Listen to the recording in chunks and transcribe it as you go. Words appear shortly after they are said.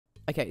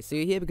Okay, so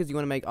you're here because you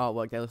want to make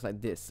artwork that looks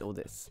like this or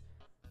this.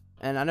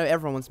 And I know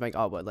everyone wants to make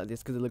artwork like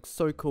this because it looks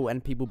so cool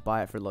and people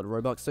buy it for a lot of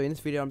Robux. So in this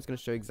video, I'm just going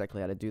to show you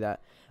exactly how to do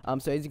that.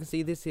 So as you can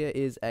see, this here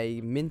is a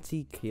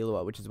minty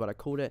kilowatt, which is what I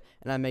called it.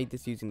 And I made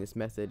this using this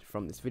method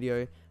from this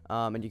video.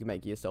 And you can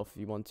make it yourself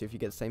if you want to, if you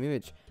get the same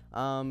image.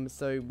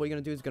 So what you're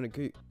going to do is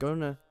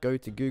go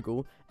to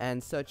Google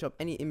and search up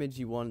any image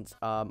you want.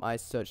 I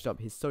searched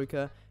up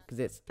Hisoka because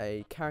it's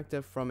a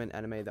character from an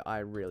anime that I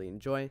really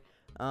enjoy.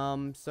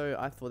 So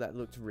I thought that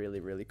looked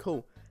really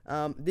cool.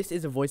 This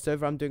is a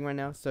voiceover I'm doing right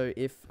now, so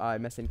if I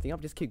mess anything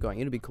up, just keep going,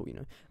 it'll be cool, you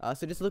know.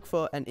 So just look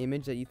for an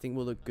image that you think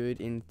will look good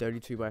in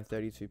 32 by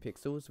 32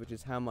 pixels, which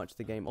is how much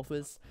the game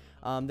offers.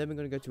 Then we're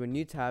going to go to a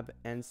new tab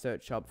and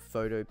search up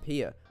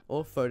Photopea,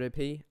 or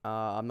Photopea.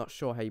 I'm not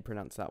sure how you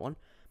pronounce that one.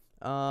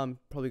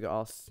 Probably go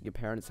ask your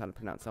parents how to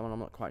pronounce that one, I'm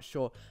not quite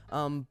sure.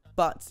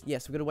 But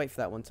yes, we're going to wait for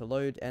that one to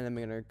load, and then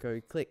we're going to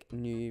go click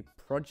new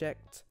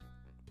project,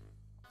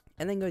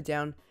 and then go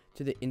down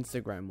to the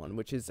Instagram one,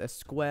 which is a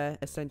square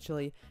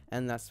essentially,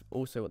 and that's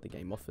also what the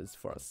game offers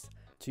for us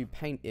to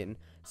paint in.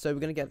 So we're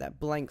going to get that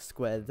blank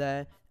square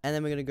there, and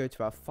then we're going to go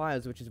to our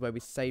files, which is where we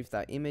save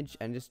that image,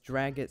 and just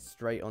drag it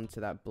straight onto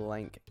that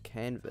blank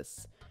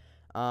canvas.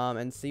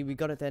 And see, we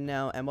got it there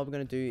now, and what we're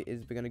going to do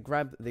is we're going to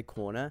grab the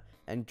corner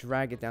and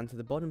drag it down to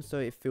the bottom so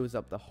it fills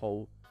up the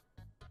whole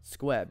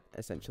square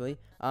essentially.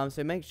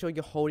 So make sure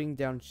you're holding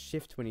down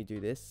shift when you do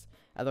this,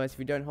 otherwise if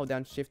you don't hold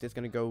down shift it's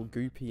going to go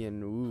goopy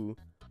and ooh.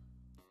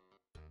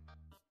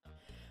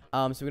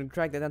 So we're going to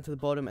drag that down to the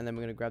bottom, and then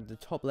we're going to grab the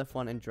top left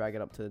one and drag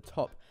it up to the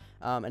top.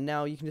 And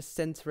now you can just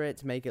center it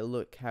to make it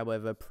look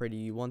however pretty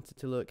you want it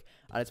to look.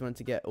 I just wanted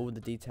to get all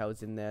the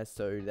details in there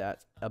so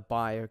that a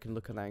buyer can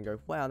look at that and go,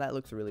 wow, that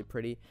looks really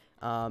pretty,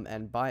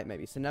 and buy it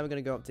maybe. So now we're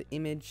going to go up to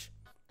image,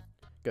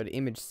 go to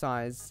image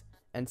size,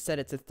 and set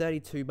it to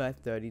 32 by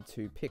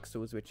 32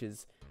 pixels, which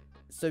is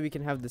so we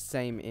can have the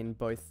same in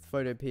both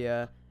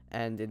Photopea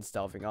and in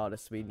Starving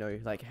Artist. We know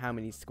like how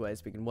many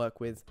squares we can work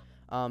with.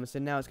 So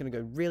now it's going to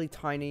go really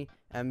tiny,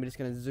 and we're just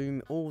going to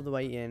zoom all the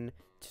way in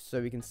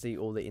so we can see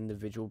all the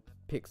individual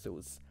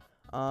pixels.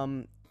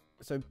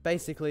 So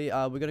basically,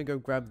 we're going to go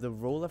grab the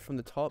ruler from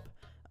the top,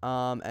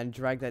 and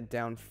drag that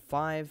down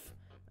 5,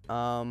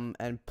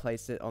 and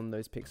place it on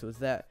those pixels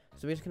there.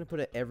 So we're just going to put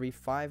it every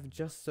 5,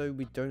 just so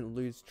we don't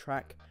lose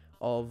track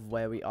of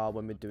where we are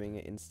when we're doing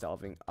it in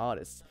Starving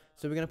Artist.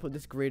 So we're going to put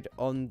this grid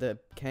on the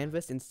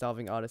canvas in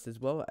Starving Artist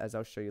as well, as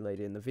I'll show you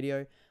later in the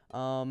video.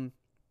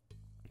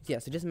 Yeah,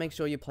 so just make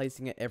sure you're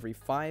placing it every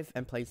 5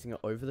 and placing it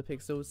over the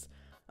pixels.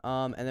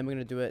 And then we're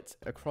going to do it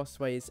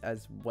crossways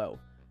as well.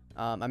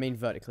 I mean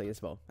vertically as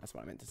well. That's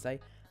what I meant to say.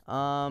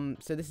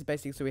 So this is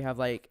basically so we have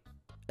like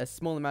a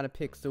small amount of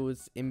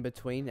pixels in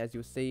between, as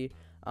you'll see.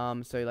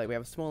 So like we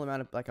have a small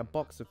amount of like a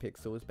box of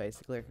pixels,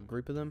 basically like a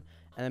group of them,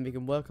 and then we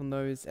can work on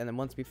those, and then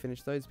once we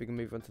finish those we can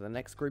move on to the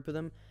next group of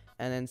them.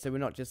 And then so we're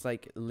not just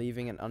like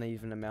leaving an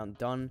uneven amount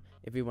done.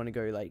 If we want to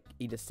go like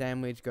eat a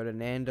sandwich, go to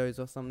Nando's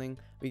or something,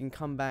 we can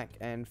come back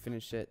and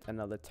finish it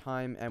another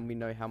time, and we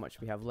know how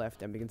much we have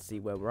left and we can see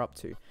where we're up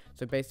to.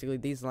 So basically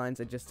these lines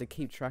are just to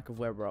keep track of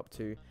where we're up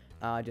to,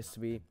 just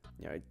so we,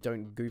 you know,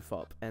 don't goof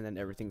up and then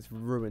everything's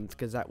ruined,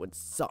 because that would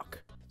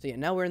suck. So yeah,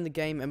 now we're in the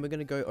game, and we're going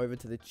to go over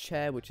to the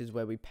chair, which is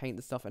where we paint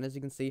the stuff. And as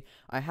you can see,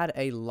 I had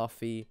a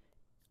Luffy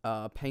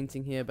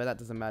painting here, but that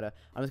doesn't matter.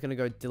 I'm just going to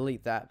go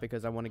delete that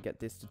because I want to get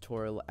this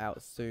tutorial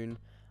out soon.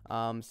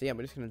 So yeah,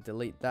 we're just going to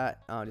delete that,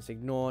 just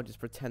ignore, just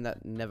pretend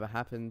that never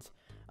happened.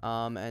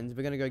 And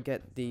we're going to go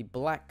get the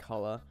black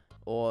color,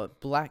 or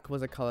black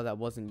was a color that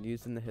wasn't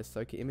used in the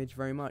Hisoka image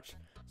very much.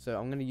 So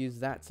I'm going to use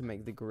that to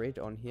make the grid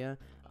on here.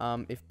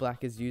 If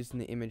black is used in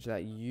the image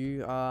that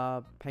you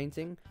are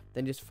painting,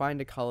 then just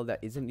find a color that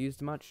isn't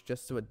used much,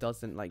 just so it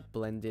doesn't like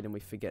blend in and we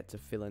forget to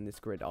fill in this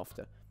grid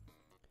after.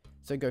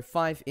 So go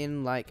 5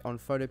 in like on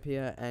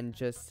Photopea, and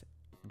just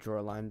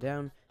draw a line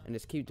down, and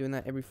just keep doing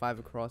that every 5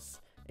 across,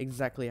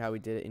 exactly how we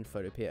did it in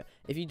Photopea.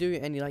 If you do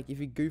any, like if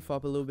you goof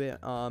up a little bit,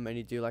 and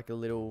you do like a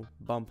little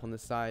bump on the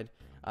side,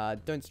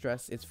 don't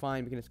stress, it's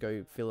fine. We can just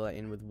go fill that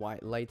in with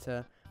white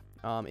later.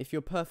 If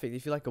you're perfect,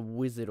 if you're like a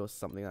wizard or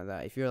something like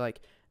that, if you're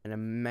like an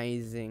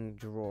amazing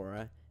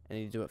drawer and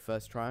you do it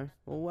first try,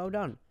 well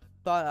done.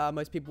 But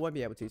most people won't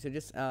be able to, so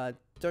just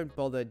don't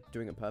bother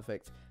doing it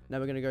perfect. Now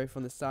we're going to go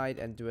from the side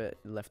and do it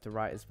left to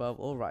right as well,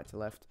 or right to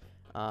left,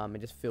 and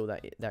just fill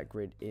that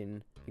grid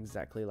in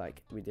exactly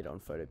like we did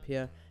on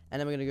Photopea. And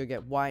then we're going to go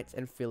get white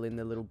and fill in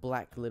the little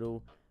black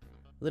little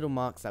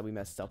marks that we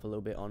messed up a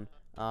little bit on.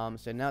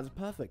 So now it's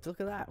perfect. Look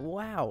at that.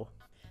 Wow.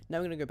 Now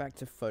we're going to go back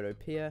to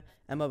Photopea,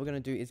 and what we're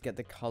going to do is get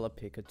the color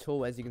picker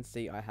tool. As you can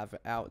see, I have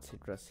it out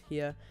just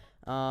here,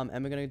 and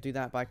we're going to do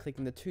that by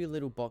clicking the 2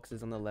 little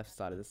boxes on the left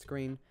side of the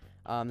screen.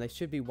 They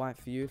should be white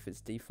for you if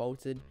it's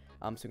defaulted,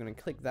 so we're going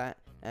to click that,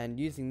 and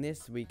using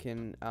this we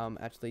can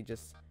actually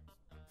just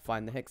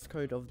find the hex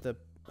code of the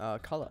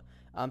color.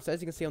 So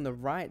as you can see on the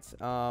right,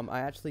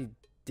 I actually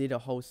did a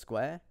whole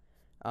square,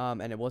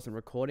 and it wasn't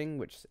recording,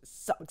 which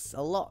sucks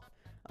a lot,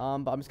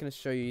 but I'm just going to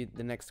show you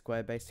the next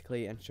square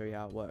basically and show you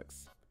how it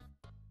works.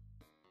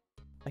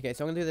 Okay,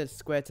 so I'm gonna do the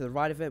square to the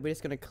right of it. We're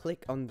just gonna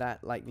click on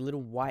that like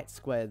little white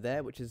square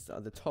there, which is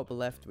the top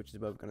left, which is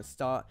where we're gonna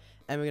start,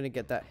 and we're gonna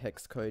get that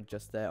hex code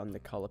just there on the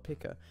color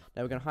picker.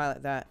 Now we're gonna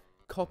highlight that,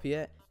 copy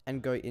it,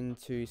 and go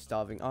into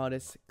Starving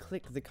Artist,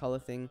 click the color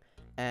thing,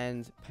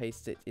 and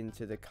paste it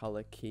into the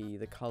color key,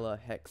 the color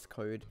hex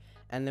code,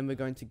 and then we're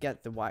going to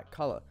get the white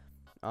color.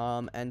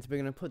 And we're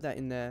gonna put that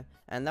in there,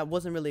 and that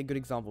wasn't really a good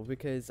example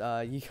because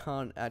you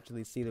can't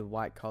actually see the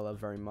white color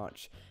very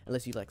much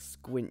unless you like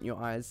squint your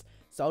eyes.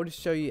 So I'll just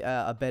show you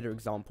a better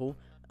example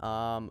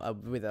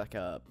with like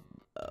a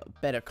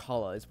better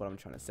color is what I'm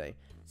trying to say.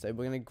 So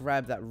we're gonna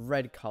grab that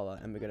red color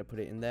and we're gonna put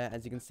it in there.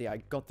 As you can see, I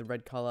got the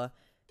red color,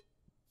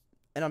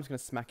 and I'm just gonna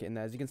smack it in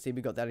there. As you can see,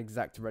 we got that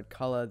exact red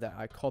color that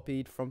I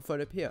copied from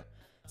Photopea.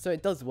 So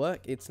it does work.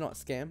 It's not a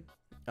scam.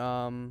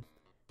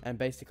 And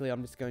basically,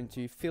 I'm just going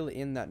to fill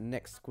in that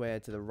next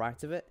square to the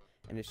right of it,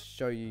 and just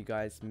show you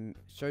guys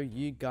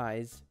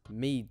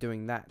me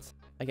doing that.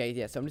 Okay,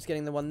 yeah. So I'm just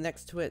getting the one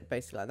next to it,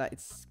 basically like that.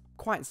 It's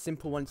quite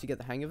simple once you get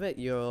the hang of it.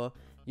 Your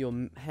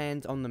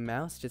hand on the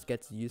mouse just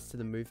gets used to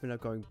the movement of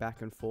going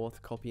back and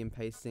forth, copy and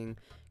pasting.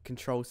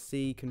 Control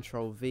C,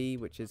 Control V,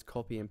 which is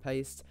copy and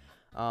paste.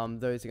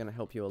 Those are going to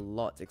help you a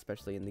lot,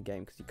 especially in the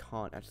game, because you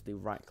can't actually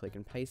right click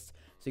and paste.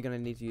 So you're going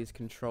to need to use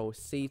Control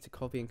C to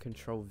copy and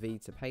Control V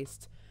to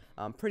paste.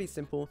 Pretty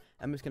simple.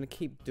 I'm just going to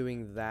keep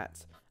doing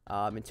that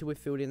until we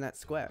filled in that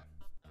square.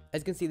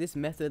 As you can see, this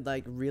method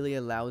like really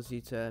allows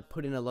you to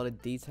put in a lot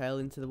of detail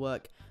into the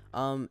work.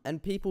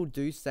 And people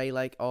do say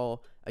like,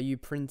 oh, are you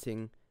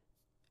printing?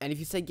 And if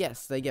you say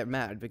yes, they get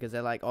mad because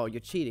they're like, oh,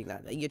 you're cheating.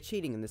 You're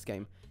cheating in this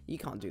game. You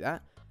can't do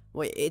that.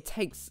 Well, it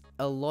takes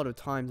a lot of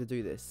time to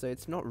do this, so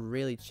it's not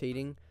really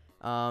cheating.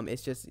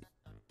 It's just,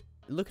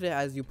 look at it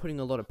as you're putting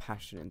a lot of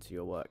passion into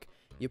your work.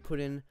 You put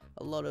in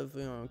a lot of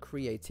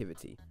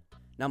creativity.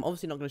 Now, I'm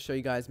obviously not going to show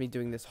you guys me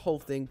doing this whole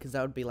thing, because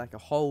that would be like a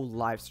whole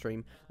live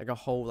stream, like a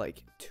whole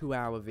like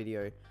 2-hour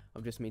video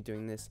of just me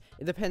doing this.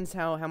 It depends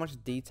how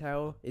much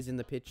detail is in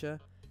the picture.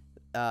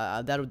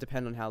 That'll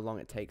depend on how long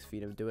it takes for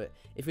you to do it.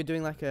 If you're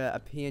doing like a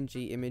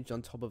PNG image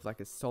on top of like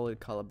a solid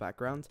color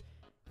background,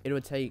 it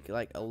would take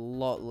like a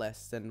lot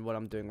less than what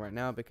I'm doing right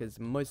now, because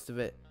most of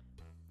it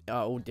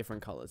are all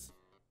different colors.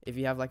 If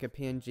you have like a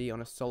PNG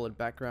on a solid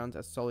background,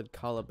 a solid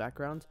color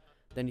background,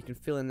 then you can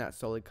fill in that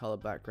solid color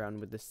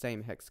background with the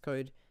same hex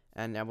code,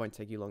 and that won't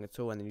take you long at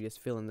all, and then you just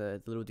fill in the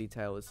little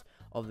details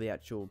of the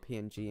actual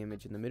PNG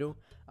image in the middle.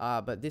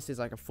 But this is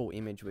like a full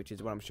image, which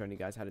is what I'm showing you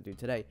guys how to do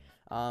today.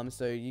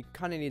 So you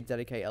kind of need to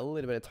dedicate a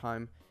little bit of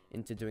time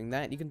into doing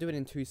that. You can do it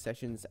in 2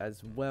 sessions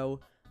as well,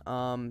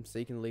 so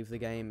you can leave the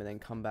game and then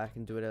come back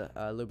and do it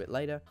a little bit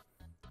later.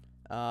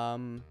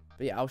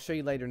 But yeah, I'll show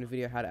you later in the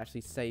video how to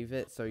actually save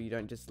it, so you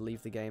don't just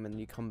leave the game and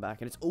you come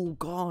back and it's all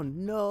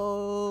gone.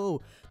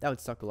 No! That would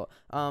suck a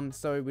lot.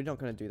 So we're not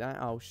going to do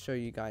that. I'll show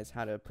you guys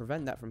how to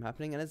prevent that from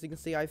happening, and as you can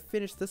see, I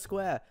finished the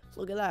square. So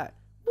look at that.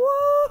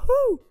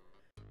 Woohoo!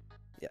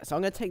 Yeah, so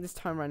I'm going to take this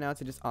time right now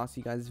to just ask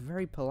you guys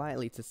very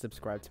politely to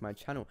subscribe to my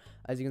channel.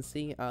 As you can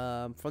see,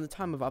 from the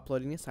time of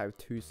uploading this, I have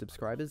 2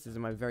 subscribers. This is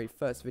my very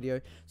first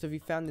video. So if you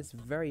found this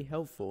very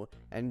helpful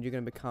and you're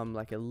going to become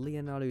like a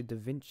Leonardo da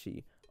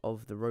Vinci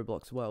of the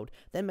Roblox world,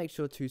 then make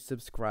sure to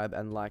subscribe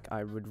and like.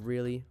 I would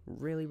really,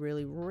 really,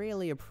 really,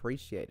 really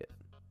appreciate it.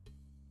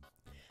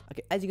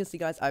 Okay, as you can see,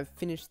 guys, I've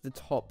finished the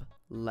top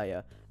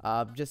layer.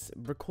 Just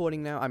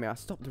recording now. I mean, I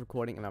stopped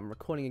recording and I'm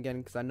recording again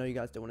because I know you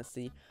guys don't want to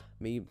see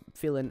me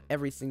fill in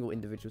every single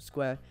individual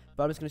square.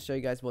 But I'm just going to show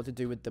you guys what to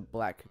do with the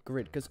black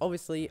grid, because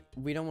obviously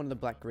we don't want the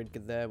black grid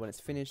there when it's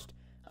finished,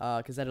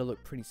 because that'll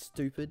look pretty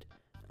stupid.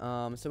 So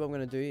what I'm going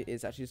to do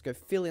is actually just go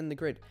fill in the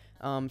grid.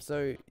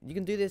 So you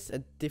can do this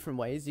at different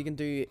ways. You can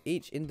do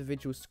each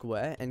individual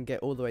square and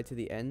get all the way to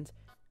the end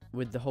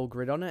with the whole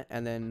grid on it,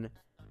 and then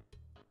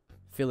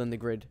fill in the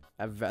grid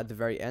at the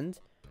very end.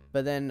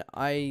 But then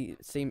I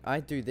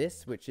do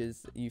this, which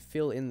is you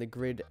fill in the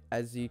grid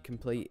as you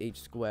complete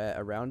each square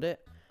around it,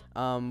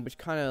 which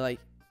kind of like,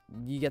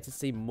 you get to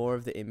see more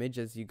of the image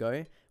as you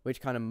go, which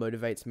kind of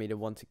motivates me to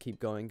want to keep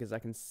going, because I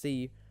can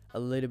see a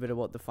little bit of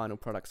what the final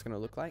product's going to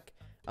look like.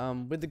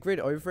 With the grid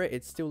over it,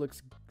 it still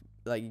looks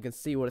like you can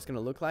see what it's going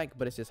to look like,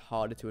 but it's just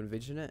harder to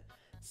envision it.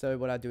 So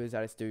what I do is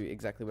I just do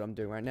exactly what I'm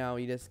doing right now.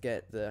 You just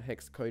get the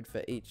hex code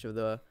for each of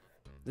the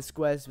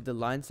squares with the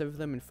lines over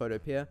them in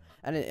Photopea.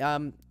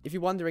 And if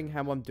you're wondering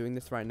how I'm doing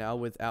this right now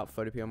without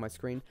Photopea on my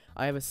screen,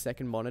 I have a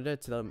second monitor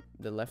to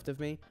the left of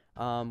me,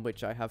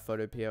 which I have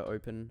Photopea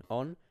open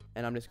on,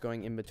 and I'm just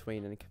going in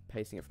between and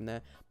pasting it from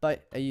there.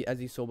 But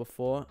as you saw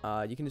before,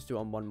 you can just do it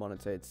on one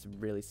monitor. It's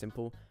really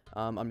simple.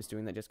 I'm just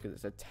doing that just because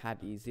it's a tad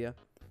easier.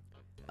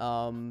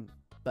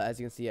 But as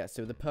you can see, yeah,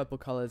 so the purple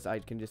colors, I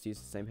can just use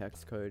the same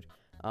hex code.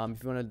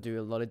 If you want to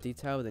do a lot of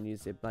detail, then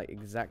use the like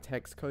exact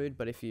hex code.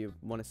 But if you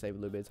want to save a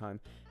little bit of time,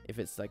 if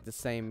it's like the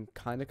same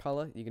kind of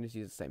color, you can just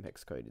use the same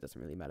hex code. It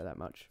doesn't really matter that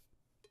much.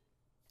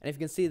 And if you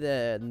can see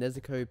the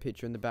Nezuko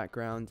picture in the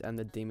background and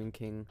the Demon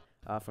King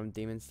from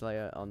Demon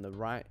Slayer on the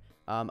right,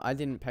 I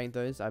didn't paint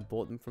those. I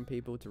bought them from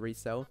people to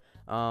resell.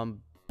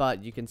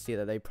 But you can see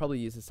that they probably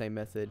use the same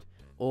method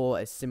or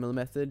a similar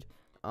method.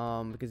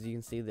 because you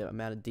can see the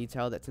amount of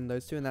detail that's in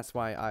those two, and that's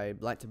why I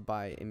like to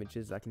buy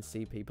images I can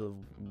see people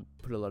have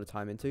put a lot of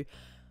time into.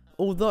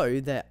 Although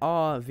there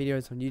are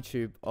videos on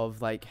YouTube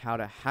of like how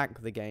to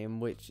hack the game,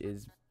 which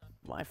is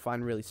I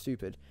find really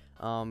stupid,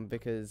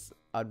 because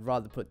I'd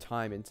rather put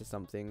time into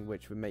something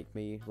which would make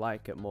me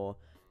like it more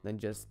than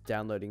just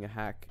downloading a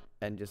hack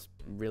and just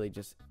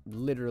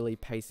literally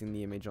pasting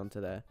the image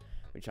onto there,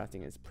 which I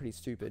think is pretty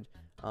stupid.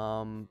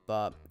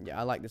 But yeah,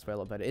 I like this way a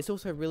lot better. It's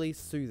also really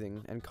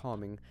soothing and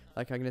calming.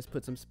 Like I can just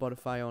put some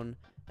Spotify on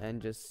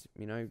and just,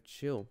 you know,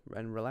 chill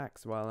and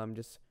relax while I'm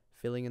just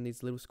filling in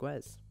these little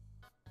squares.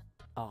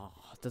 Oh,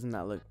 doesn't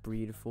that look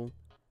beautiful?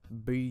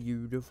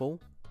 Beautiful.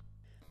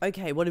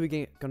 Okay, what are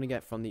we gonna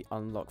get from the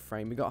unlock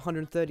frame? We got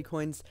 130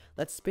 coins.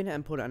 Let's spin it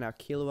and put it on our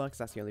Kilo, because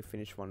that's the only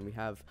finished one we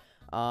have.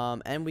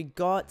 And we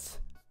got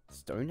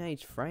Stone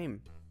Age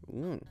frame.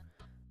 Ooh.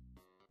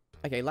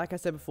 Okay, like I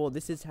said before,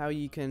 this is how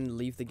you can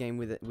leave the game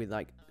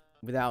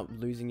without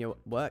losing your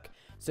work.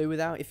 So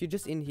if you're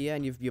just in here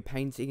and you're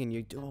painting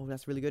and oh,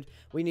 that's really good.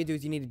 What you need to do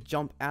is you need to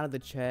jump out of the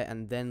chair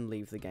and then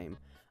leave the game.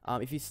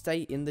 If you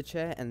stay in the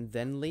chair and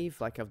then leave,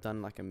 like I've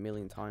done like a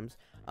million times,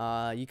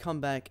 you come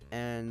back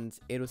and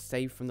it'll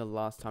save from the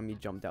last time you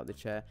jumped out the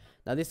chair.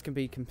 Now this can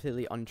be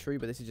completely untrue,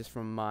 but this is just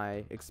from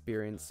my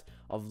experience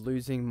of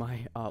losing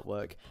my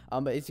artwork.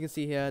 But as you can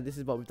see here, this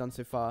is what we've done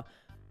so far.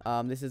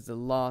 This is the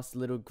last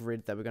little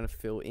grid that we're going to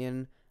fill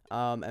in,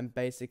 and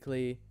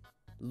basically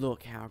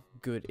look how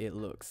good it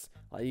looks.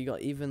 Like you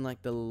got even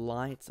like the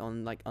light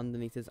on like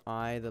underneath his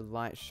eye, the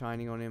light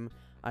shining on him.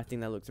 I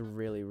think that looks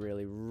really,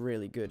 really,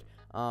 really good.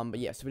 But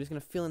yeah, so we're just going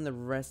to fill in the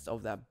rest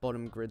of that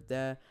bottom grid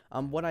there.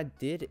 What I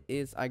did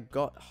is I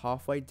got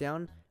halfway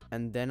down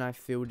and then I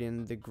filled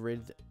in the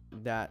grid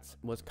that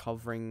was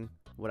covering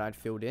what I'd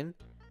filled in.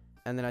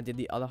 And then I did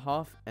the other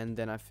half and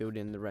then I filled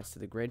in the rest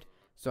of the grid.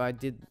 So I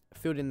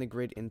filled in the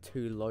grid in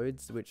 2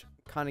 loads, which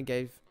kind of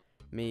gave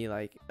me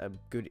like a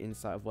good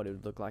insight of what it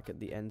would look like at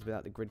the end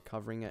without the grid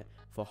covering it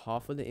for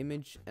half of the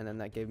image. And then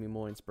that gave me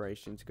more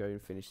inspiration to go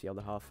and finish the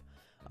other half.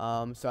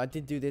 So I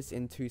did do this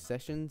in 2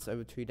 sessions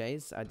over 2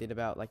 days. I did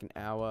about like an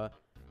hour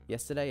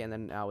yesterday and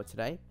then an hour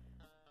today.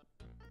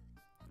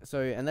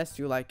 So unless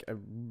you're like a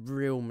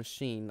real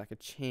machine, like a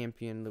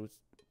champion,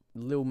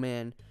 little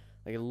man,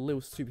 like a little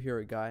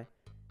superhero guy,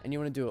 and you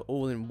want to do it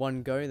all in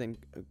one go, then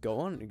go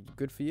on.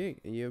 Good for you.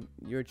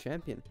 You're a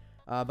champion.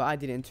 But I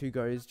did it in 2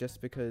 goes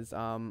just because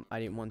I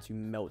didn't want to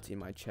melt in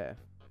my chair.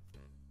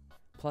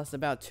 Plus,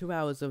 about 2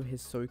 hours of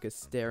Hisoka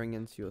staring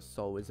into your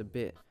soul is a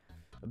bit.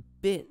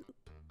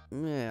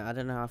 Yeah, I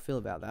don't know how I feel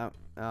about that.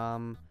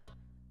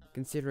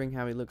 Considering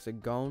how he looks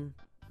at Gon,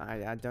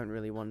 I don't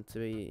really want to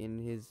be in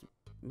his,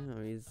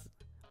 his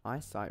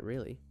eyesight,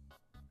 really.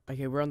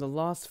 Okay, we're on the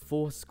last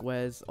 4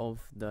 squares of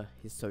the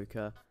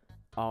Hisoka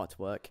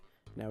artwork.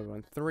 Now we're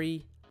on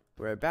 3.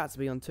 We're about to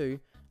be on 2.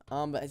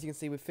 But as you can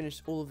see, we've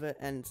finished all of it,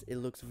 and it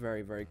looks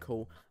very, very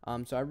cool.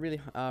 So I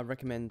really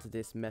recommend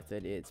this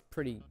method. It's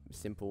pretty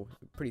simple,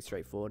 pretty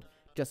straightforward,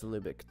 just a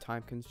little bit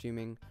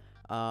time-consuming.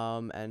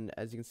 And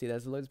as you can see,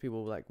 there's loads of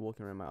people like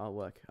walking around my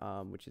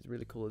artwork, which is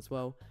really cool as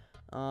well.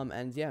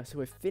 And yeah, so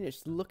we're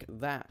finished. Look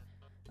at that.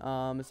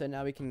 So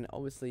now we can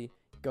obviously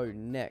go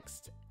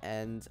next,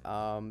 and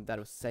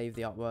that'll save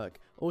the artwork.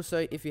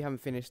 Also, if you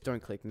haven't finished,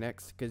 don't click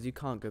next, because you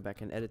can't go back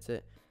and edit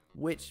it,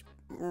 which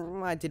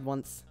I did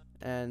once,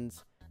 and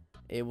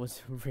it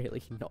was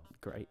really not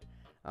great.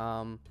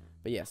 But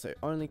yeah, so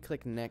only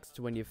click next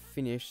when you've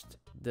finished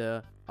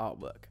the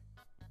artwork.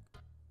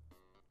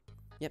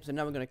 Yep, so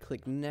now we're going to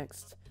click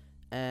next,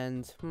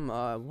 and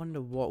I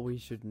wonder what we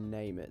should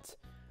name it.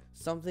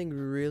 Something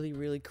really,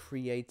 really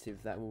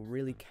creative that will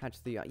really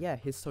catch the eye. Yeah,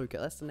 Hisoka.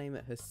 Let's name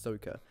it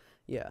Hisoka.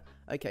 Yeah.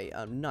 Okay,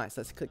 nice.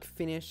 Let's click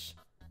finish.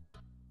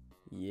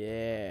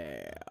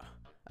 Yeah.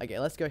 Okay,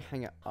 let's go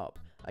hang it up.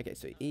 Okay,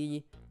 so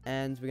E,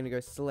 and we're going to go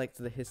select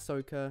the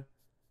Hisoka,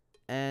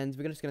 and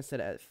we're just going to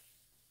set it at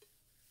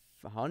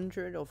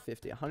 100 or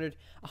 50?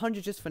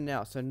 100 just for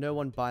now, so no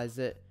one buys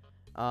it.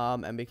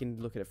 And we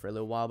can look at it for a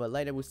little while, but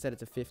later we'll set it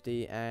to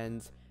 50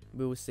 and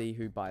we'll see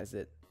who buys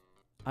it.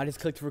 I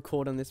just clicked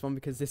record on this one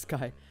because this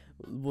guy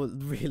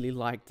really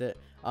liked it.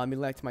 He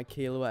liked my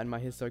Kilo and my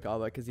Hisoka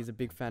artwork because he's a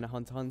big fan of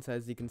Hunter x Hunter,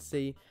 as you can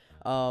see.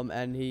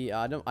 And he,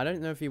 I don't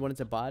know if he wanted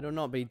to buy it or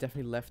not, but he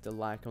definitely left a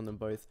like on them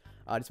both.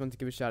 I just wanted to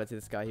give a shout out to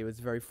this guy. He was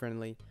very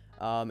friendly,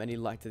 and he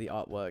liked the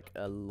artwork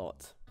a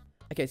lot.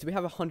 Okay, so we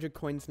have 100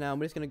 coins now.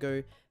 We're just going to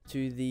go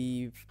to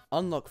the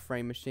unlock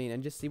frame machine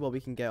and just see what we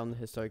can get on the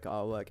Hisoka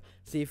artwork.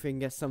 See if we can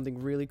get something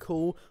really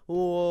cool.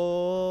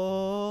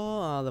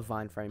 Oh, the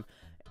vine frame.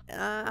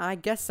 I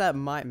guess that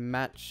might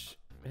match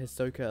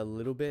Hisoka a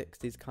little bit,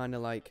 because he's kind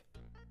of like...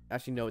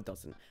 Actually, no, it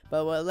doesn't.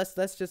 But well, let's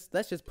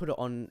just put it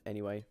on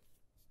anyway.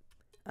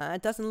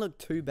 It doesn't look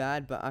too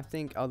bad, but I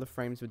think other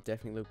frames would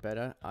definitely look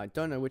better. I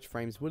don't know which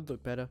frames would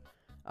look better,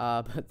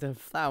 but the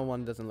flower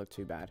one doesn't look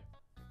too bad.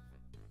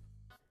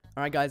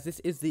 Alright guys, this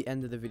is the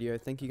end of the video.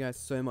 Thank you guys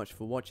so much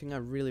for watching. I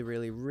really,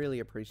 really, really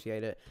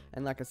appreciate it.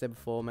 And like I said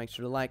before, make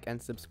sure to like and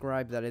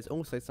subscribe. That is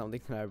also something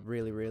that I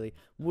really, really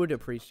would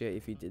appreciate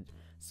if you did.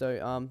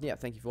 So yeah,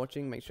 thank you for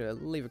watching. Make sure to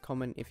leave a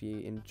comment if you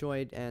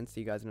enjoyed, and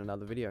see you guys in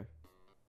another video.